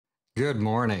Good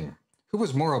morning. Who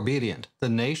was more obedient, the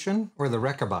nation or the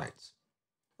Rechabites?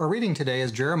 Our reading today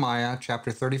is Jeremiah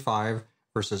chapter 35,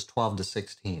 verses 12 to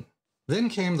 16. Then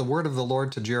came the word of the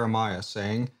Lord to Jeremiah,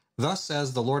 saying, Thus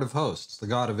says the Lord of hosts, the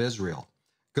God of Israel,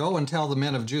 Go and tell the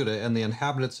men of Judah and the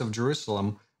inhabitants of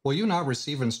Jerusalem, Will you not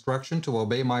receive instruction to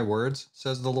obey my words,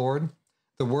 says the Lord?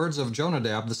 The words of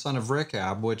Jonadab the son of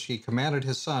Rechab, which he commanded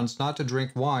his sons not to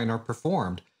drink wine, are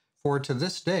performed. For to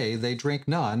this day they drink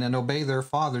none, and obey their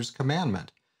father's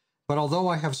commandment. But although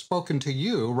I have spoken to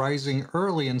you, rising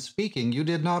early and speaking, you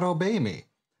did not obey me.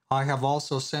 I have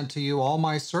also sent to you all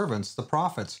my servants, the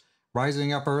prophets,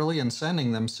 rising up early and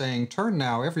sending them, saying, Turn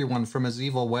now everyone from his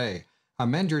evil way,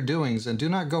 amend your doings, and do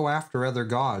not go after other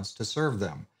gods to serve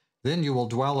them. Then you will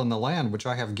dwell in the land which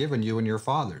I have given you and your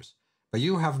fathers. But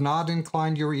you have not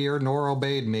inclined your ear, nor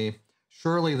obeyed me.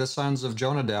 Surely the sons of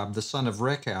Jonadab, the son of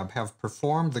Rechab, have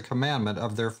performed the commandment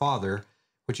of their father,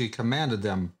 which he commanded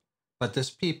them, but this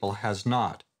people has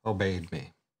not obeyed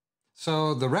me.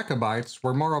 So the Rechabites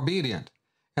were more obedient,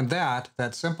 and that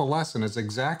simple lesson is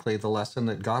exactly the lesson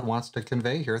that God wants to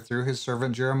convey here through his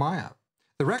servant Jeremiah.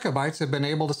 The Rechabites have been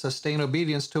able to sustain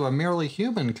obedience to a merely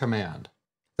human command,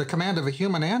 the command of a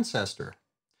human ancestor,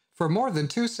 for more than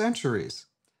 2 centuries.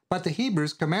 But the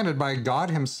Hebrews, commanded by God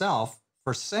himself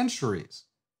for centuries,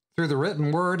 through the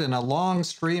written word and a long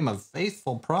stream of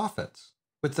faithful prophets,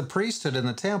 with the priesthood and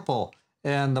the temple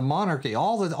and the monarchy,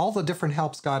 all the different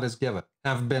helps God has given,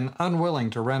 have been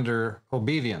unwilling to render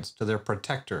obedience to their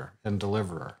protector and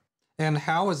deliverer. And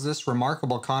how is this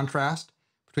remarkable contrast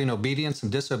between obedience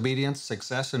and disobedience,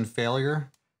 success and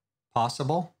failure,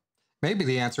 possible? Maybe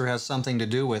the answer has something to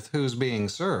do with who's being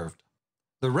served.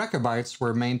 The Rechabites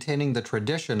were maintaining the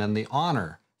tradition and the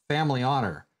honor, family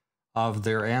honor, of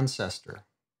their ancestor.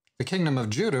 The kingdom of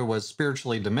Judah was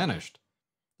spiritually diminished.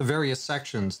 The various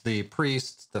sections, the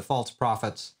priests, the false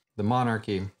prophets, the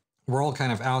monarchy, were all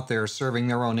kind of out there serving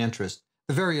their own interest.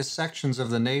 The various sections of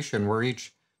the nation were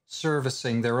each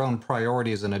servicing their own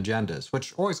priorities and agendas,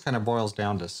 which always kind of boils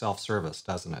down to self-service,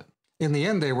 doesn't it? In the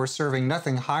end, they were serving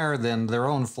nothing higher than their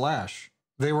own flesh.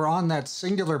 They were on that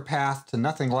singular path to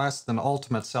nothing less than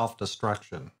ultimate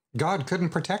self-destruction. God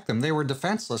couldn't protect them. They were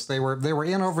defenseless. They were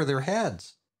in over their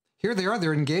heads. Here they are.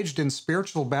 They're engaged in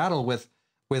spiritual battle with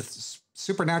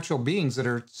supernatural beings that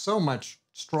are so much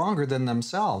stronger than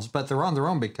themselves, but they're on their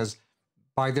own because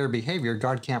by their behavior,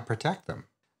 God can't protect them.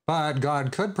 But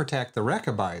God could protect the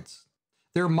Rechabites.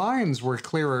 Their minds were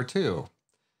clearer too.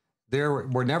 They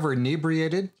were never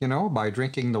inebriated, by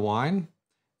drinking the wine.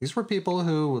 These were people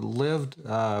who lived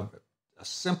a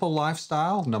simple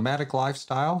lifestyle, nomadic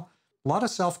lifestyle. A lot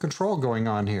of self-control going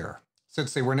on here.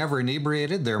 Since they were never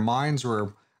inebriated, their minds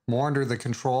were more under the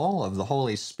control of the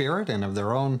Holy Spirit and of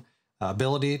their own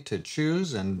ability to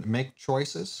choose and make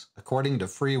choices according to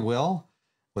free will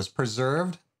was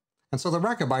preserved. And so the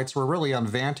Rechabites were really on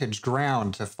vantage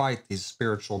ground to fight these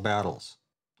spiritual battles.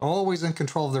 Always in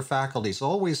control of their faculties,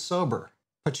 always sober,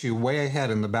 puts you way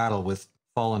ahead in the battle with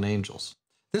fallen angels.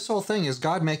 This whole thing is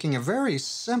God making a very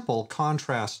simple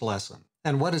contrast lesson.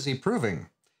 And what is he proving?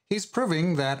 He's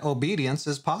proving that obedience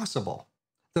is possible.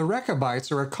 The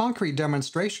Rechabites are a concrete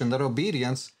demonstration that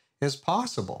obedience is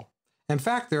possible. In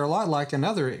fact, they're a lot like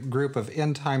another group of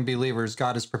end-time believers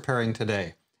God is preparing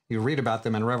today. You read about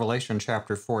them in Revelation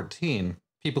chapter 14.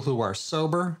 People who are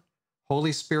sober,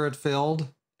 Holy Spirit-filled,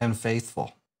 and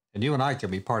faithful. And you and I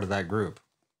can be part of that group.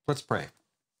 Let's pray.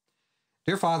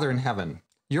 Dear Father in heaven,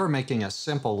 you're making a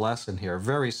simple lesson here,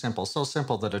 very simple, so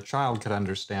simple that a child could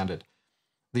understand it.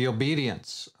 The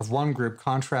obedience of one group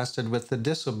contrasted with the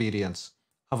disobedience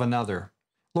of another.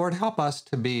 Lord, help us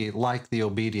to be like the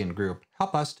obedient group.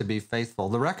 Help us to be faithful.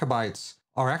 The Rechabites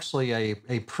are actually a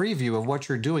preview of what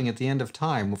you're doing at the end of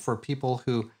time for people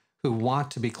who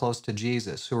want to be close to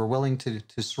Jesus, who are willing to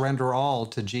surrender all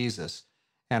to Jesus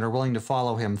and are willing to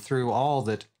follow him through all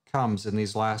that comes in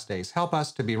these last days. Help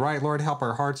us to be right, Lord. Help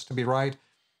our hearts to be right.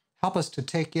 Help us to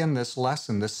take in this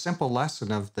lesson, this simple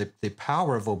lesson of the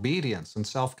power of obedience and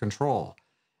self-control,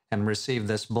 and receive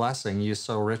this blessing you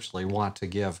so richly want to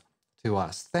give to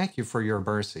us. Thank you for your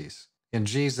mercies. In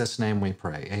Jesus' name we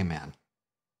pray. Amen.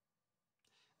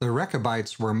 The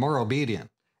Rechabites were more obedient,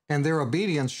 and their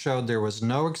obedience showed there was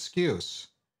no excuse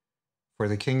for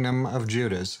the kingdom of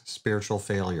Judah's spiritual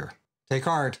failure. Take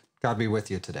heart. God be with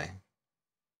you today.